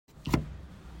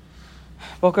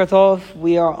Boker Tov,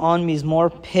 we are on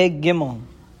Mizmor Pei Gimel.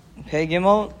 Pei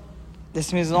Gimel,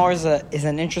 this Mizmor is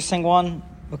an interesting one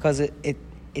because it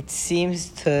seems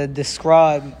to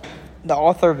describe, the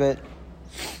author of it,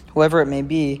 whoever it may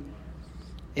be,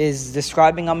 is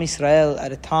describing Am Yisrael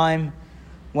at a time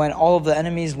when all of the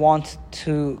enemies want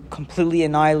to completely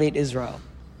annihilate Israel.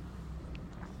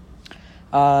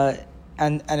 And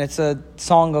it's a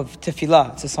song of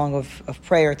tefillah, it's a song of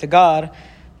prayer to God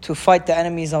to fight the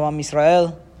enemies of Am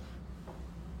Yisrael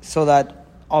so that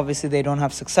obviously they don't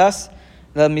have success.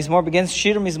 The Mizmor begins,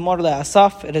 Shir Mizmor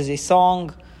le'Asaf. It is a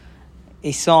psalm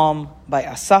by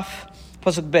Asaf.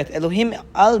 Pasuk Bet, Elohim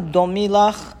al domi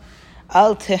lach,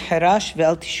 al teherash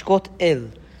ve'al tishkot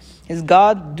el. His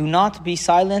God, do not be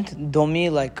silent. Domi,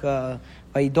 like Vayidom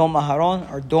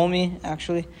Aharon, or Domi,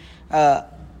 actually.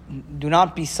 Do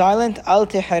not be silent. Al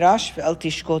teherash ve'al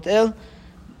tishkot el.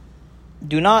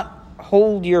 Do not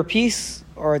hold your peace,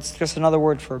 or it's just another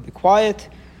word for be quiet.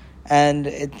 And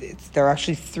there are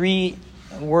actually three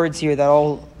words here that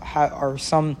all are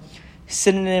some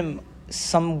synonym,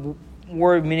 some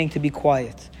word meaning to be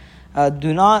quiet.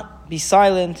 Do not be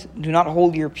silent. Do not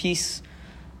hold your peace.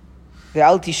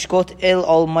 Ve'al tishkot el,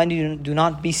 Almighty, do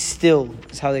not be still,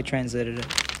 is how they translated it.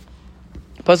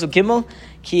 Pasuk Gimel,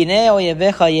 Ki inei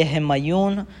oyevecha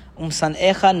yehemayun,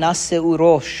 umsanecha naseu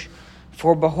rosh.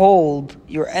 For behold,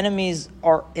 your enemies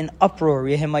are in uproar,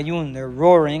 yehemayun, they're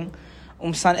roaring.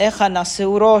 Umsanecha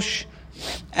naseu rosh,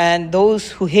 and those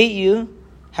who hate you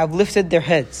have lifted their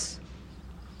heads.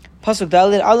 Pasuk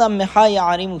Daled, Alam mecha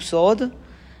ya'arimu sod,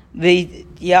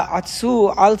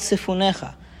 ve'ya'atsu al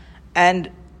sifunecha. And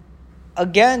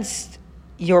against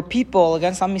your people,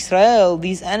 against Am Yisrael,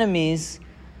 these enemies,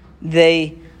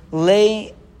 they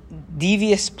lay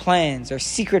devious plans or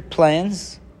secret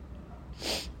plans.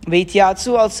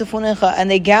 Ve'ya'atsu al sifunecha, and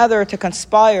they gather to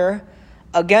conspire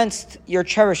against your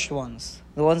cherished ones,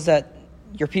 the ones that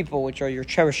your people, which are your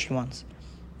cherished ones.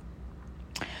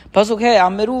 Pasuk Hey,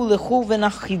 Ameru lechu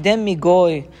v'nachidem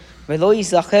migoy ve'lo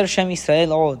yizacher Shem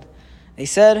Yisrael od. They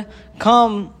said,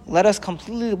 come, let us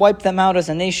completely wipe them out as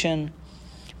a nation.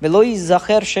 Ve'lo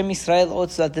yizacher Shem Yisrael od,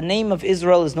 so that the name of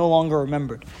Israel is no longer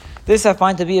remembered. This I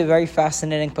find to be a very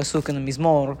fascinating pasuk in the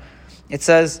Mizmor. It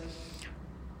says,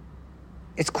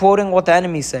 it's quoting what the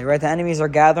enemies say, right? The enemies are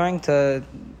gathering to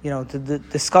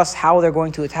discuss how they're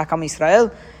going to attack Am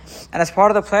Yisrael. And as part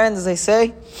of the plan, as they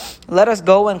say, let us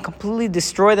go and completely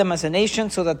destroy them as a nation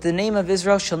so that the name of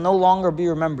Israel shall no longer be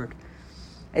remembered.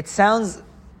 It sounds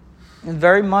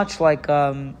very much like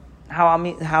how Am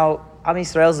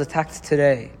Yisrael is attacked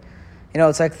today.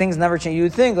 It's like things never change. You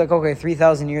would think, like, okay,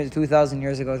 3,000 years, 2,000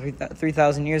 years ago,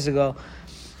 3,000 years ago,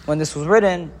 when this was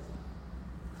written,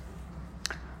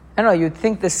 I don't know, you'd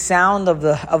think the sound of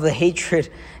the hatred,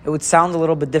 it would sound a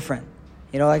little bit different.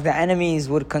 Like the enemies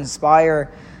would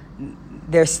conspire.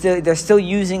 They're still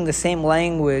using the same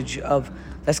language of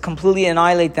let's completely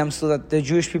annihilate them so that the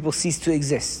Jewish people cease to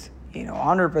exist.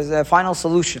 100% final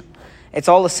solution. It's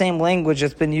all the same language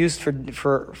that's been used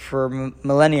for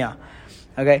millennia.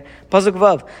 Okay, Pasuk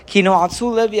Vav. Ki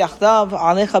no'atzu lev yachdav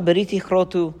alecha beriti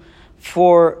chrotu.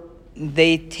 For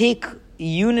they take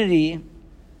unity.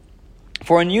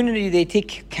 For in unity they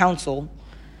take counsel,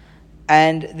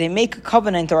 and they make a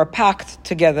covenant or a pact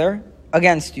together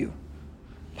against you.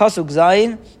 Pasuk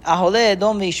Zayin, Ahole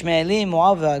Edom v'Ishmaelim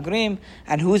Moav v'Agrim,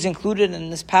 and who is included in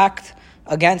this pact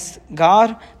against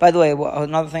God? By the way,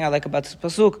 another thing I like about this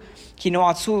pasuk, Ki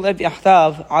no'atzu lev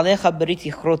yachtav alecha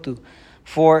beriti chrotu.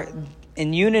 For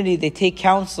in unity they take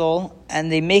counsel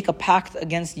and they make a pact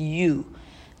against you.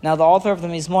 Now the author of the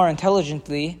Mizmor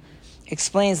intelligently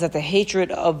explains that the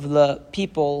hatred of the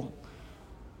people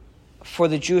for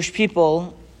the Jewish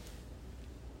people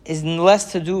is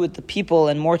less to do with the people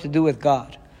and more to do with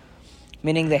God.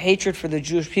 Meaning the hatred for the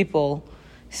Jewish people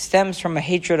stems from a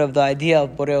hatred of the idea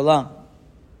of Borei Olam.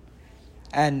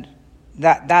 And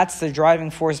that's the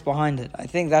driving force behind it. I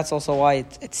think that's also why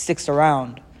it sticks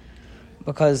around.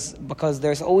 Because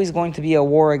there's always going to be a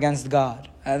war against God.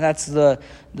 And that's the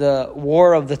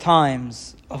war of the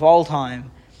times, of all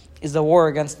time, is the war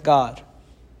against God.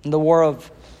 And the war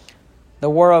of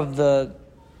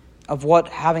what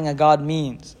having a God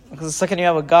means. Because the second you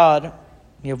have a God,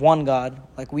 you have one God,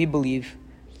 like we believe,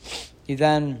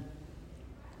 there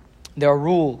are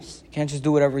rules. You can't just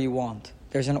do whatever you want.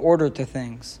 There's an order to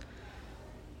things.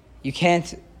 You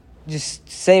can't just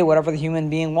say whatever the human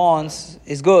being wants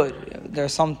is good. There are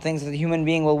some things that the human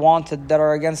being will want that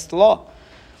are against the law.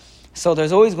 So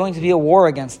there's always going to be a war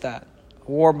against that.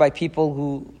 A war by people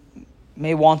who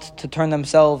may want to turn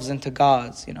themselves into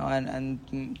gods,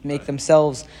 and make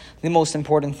themselves the most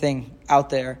important thing out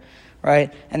there,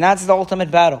 right? And that's the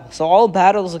ultimate battle. So all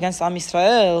battles against Am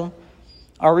Yisrael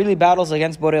are really battles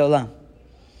against Borei Olam.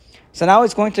 So now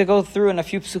it's going to go through in a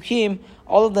few psukim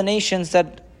all of the nations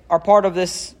that are part of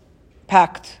this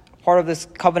pact, part of this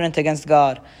covenant against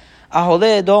God. Ahole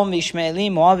Edom,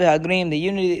 Ishmaelim, Moab, Hagrim, the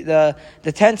unity, the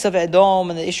tents of Edom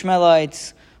and the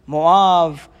Ishmaelites,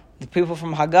 Moab, the people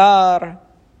from Hagar,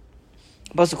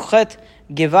 Pasuk Chet,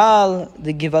 Gival,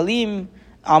 the Givalim,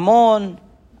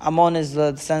 Ammon is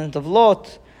the descendant of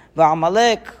Lot,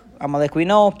 Amalek we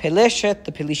know, Peleshet,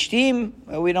 the Pelishtim,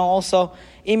 we know also,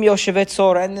 Im Yoshevet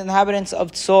Tzor, and the inhabitants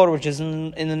of Tzor, which is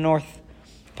in the north.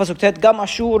 Pasuk Tet, Gam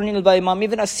Ashur Nil Baimam,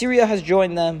 even Assyria has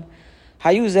joined them.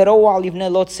 Hayu Zero Al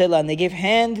Ibne Lot Sela, and they gave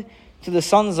hand to the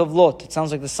sons of Lot. It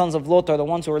sounds like the sons of Lot are the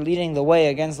ones who are leading the way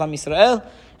against Am Yisrael,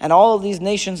 and all of these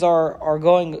nations are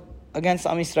going against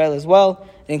Am Yisrael as well.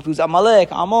 It includes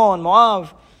Amalek, Ammon, Moab,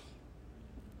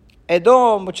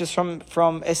 Edom, which is from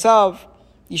Esav,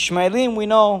 Ishmaelim, we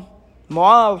know,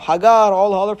 Moab, Hagar,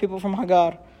 all the other people from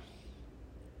Hagar.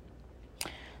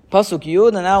 Pasuk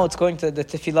Yud, and now it's going to, the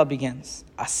tefillah begins.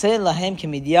 Aseh lahem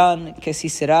kemidian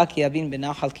kesisera ki yavin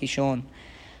benachal Kishon.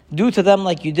 Do to them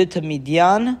like you did to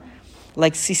Midian,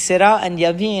 like Sisera and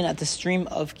Yavin at the stream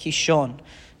of Kishon.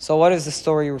 So what is the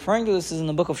story referring to? This is in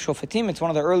the book of Shofetim. It's one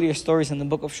of the earlier stories in the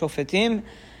book of Shofetim,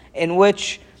 in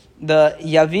which the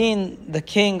Yavin, the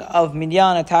king of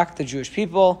Midian, attacked the Jewish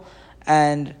people,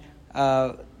 and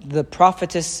the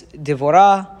prophetess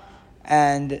Devorah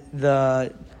and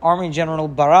the army general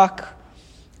Barak,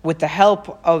 with the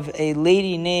help of a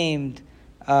lady named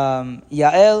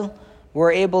Yael,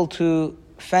 were able to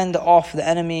fend off the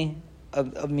enemy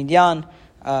of Midian,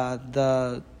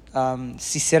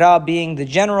 Sisera being the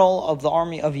general of the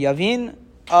army of Yavin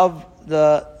of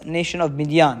the nation of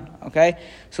Midian. Okay,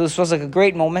 so this was like a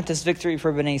great momentous victory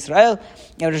for Bnei Israel.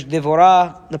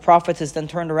 Devorah, the prophetess, then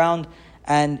turned around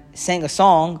and sang a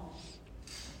song,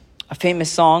 a famous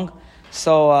song.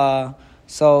 So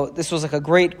this was like a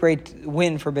great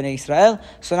win for Bnei Israel.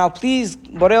 So now please,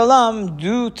 Borei Olam,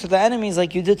 do to the enemies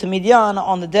like you did to Midian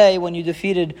on the day when you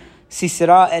defeated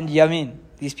Sisera and Yavin,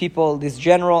 these people, this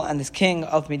general and this king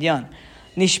of Midian.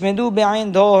 Nishmedu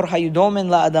be'ain dor hayudomen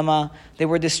la'adama. They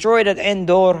were destroyed at En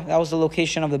Dor. That was the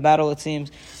location of the battle, it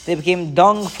seems. They became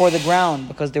dung for the ground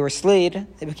because they were slayed.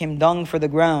 They became dung for the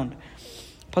ground.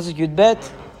 Pasuk Yud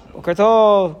Bet.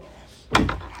 Ukartov.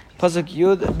 Pasuk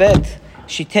Yud Bet.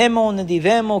 Shitemo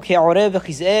nedivemo ke'orev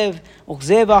v'chiz'ev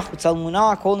uchzevach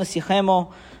v'tzalmunah kol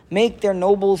nesichemo. Make their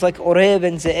nobles like Orev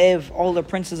and Ze'ev, all the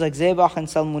princes like Zebach and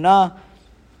Salmunah.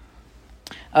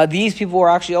 These people were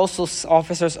actually also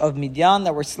officers of Midian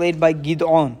that were slayed by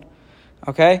Gid'on.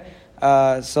 Okay?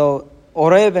 So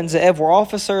Orev and Ze'ev were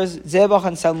officers, Zebach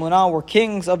and Salmunah were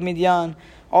kings of Midian,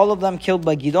 all of them killed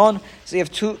by Gid'on. So you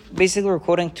have basically we're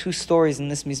quoting two stories in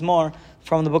this Mizmor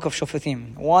from the book of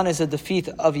Shofetim. One is the defeat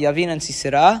of Yavin and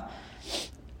Sisera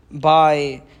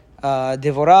by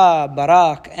Devorah,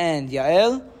 Barak, and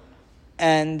Yael.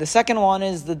 And the second one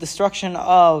is the destruction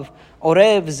of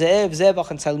Orev, Ze'ev, Zebach,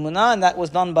 and Salmunah, and that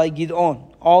was done by Gid'on,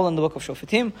 all in the book of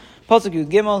Shofetim. Pasuk Yud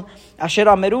Gimel, Asher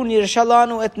ameru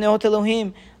nirshalanu et neot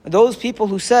Elohim. Those people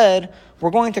who said,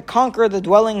 we're going to conquer the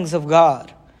dwellings of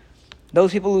God.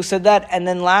 Those people who said that, and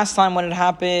then last time when it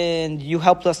happened, you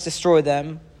helped us destroy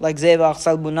them, like Zebach,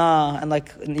 Salmunah, and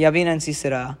like Yavin and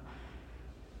Sisera.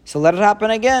 So let it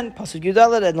happen again. Pasuk Yud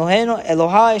Dalet,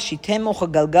 Elohai shitemo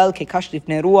chagalgal kekash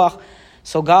lifnei ruach.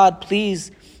 So God,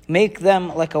 please make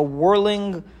them like a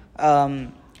whirling, it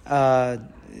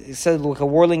said like a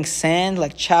whirling sand,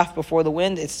 like chaff before the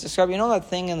wind. It's described. You know that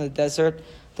thing in the desert,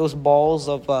 those balls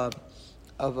of I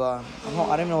don't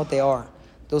even know what they are.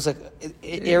 Those like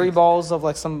airy balls of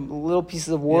like some little pieces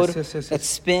of wood that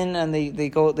spin and they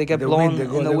get blown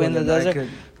in the wind in the desert.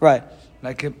 Right.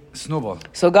 Like a snowball.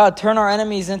 So God, turn our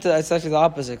enemies into, it's actually the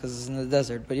opposite because it's in the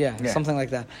desert, but yeah. Something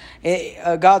like that.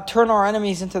 God, turn our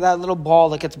enemies into that little ball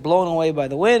that gets blown away by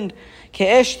the wind.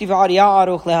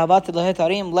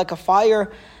 Like a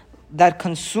fire that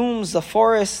consumes the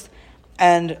forest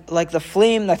and like the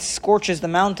flame that scorches the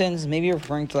mountains. Maybe you're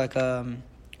referring to like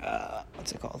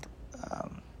what's it called?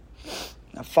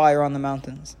 A fire on the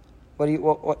mountains.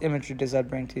 What imagery does that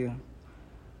bring to you?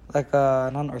 Like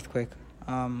not an earthquake.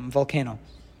 Volcano.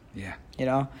 Yeah. You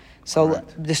know? So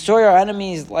destroy our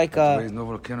enemies like there is no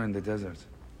volcano in the desert.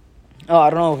 Oh, I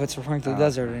don't know if it's referring to the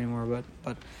desert anymore,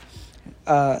 but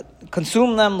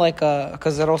consume them like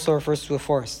because it also refers to a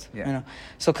forest. Yeah. You know?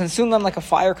 So consume them like a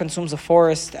fire consumes a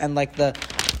forest, and like a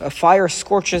fire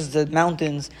scorches the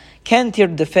mountains.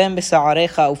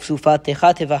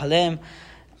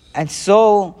 And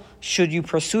so should you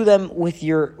pursue them with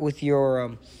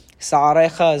your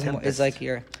Sa'arecha is like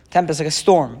your tempest, like a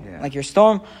storm, like your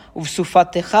storm.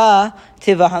 Uvsufatecha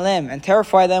tivahalem, and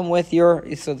terrify them with your.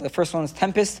 So the first one is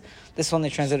tempest. This one they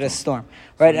translate as storm,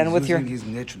 right? So and with using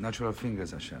your his natural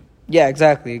fingers, Hashem. Yeah,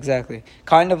 exactly.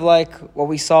 Kind of like what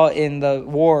we saw in the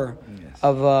war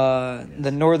of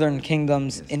the northern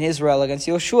kingdoms in Israel against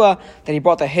Yoshua, that he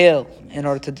brought the hail in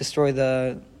order to destroy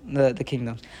the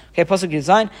kingdoms. Okay, Pasuk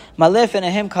Yud Malef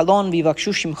enehem kalon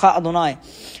vivakshu shimcha Adonai.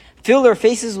 Fill their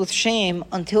faces with shame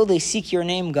until they seek your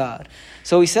name, God.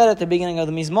 So we said at the beginning of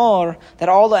the Mizmor that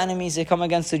all the enemies, they come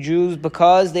against the Jews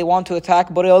because they want to attack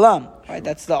Borei Olam. Right?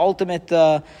 That's the ultimate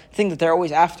thing that they're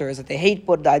always after, is that they hate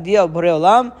the idea of Borei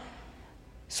Olam.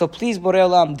 So please, Borei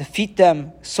Olam, defeat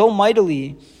them so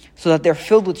mightily so that they're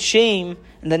filled with shame,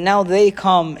 and that now they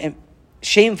come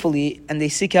shamefully and they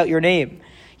seek out your name.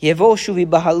 Yevoshu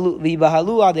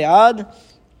vibahalu adead.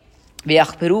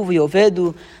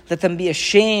 Let them be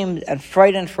ashamed and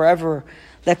frightened forever.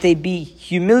 Let they be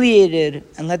humiliated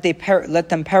and let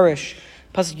them perish.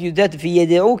 And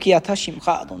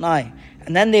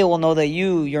then they will know that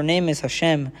your name is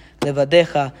Hashem,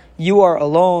 Levadecha. You are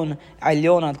alone,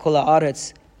 Alyon ad kol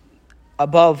haaretz,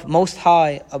 above, most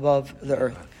high above the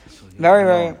earth. Very,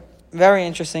 very, very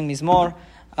interesting Mizmor.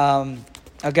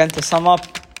 Again, to sum up,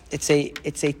 it's a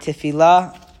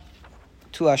tefillah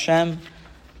to Hashem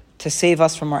to save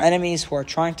us from our enemies who are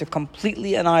trying to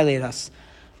completely annihilate us.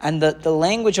 And the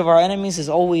language of our enemies is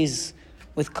always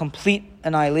with complete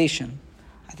annihilation.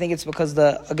 I think it's because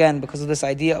of this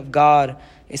idea of God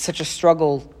is such a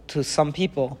struggle to some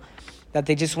people that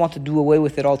they just want to do away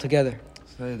with it altogether.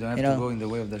 So they don't have to go in the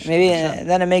way of the maybe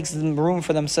then it makes them room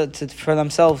for themselves.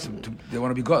 They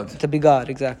want to be God. To be God,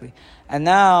 exactly. And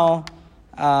now,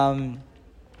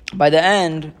 by the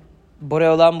end,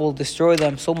 Borei Olam will destroy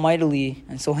them so mightily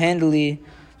and so handily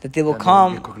that they will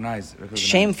come recognize.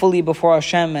 Shamefully before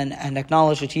Hashem and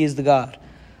acknowledge that He is the God.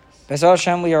 B'ezras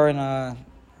Hashem, we are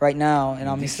right now in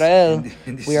Am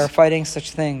Yisrael, we are fighting such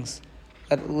things.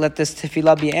 Let this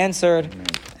tefillah be answered,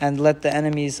 and let the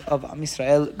enemies of Am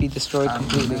Yisrael be destroyed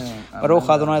completely. Baruch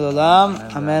Adonai L'olam.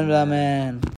 Amen. Amen.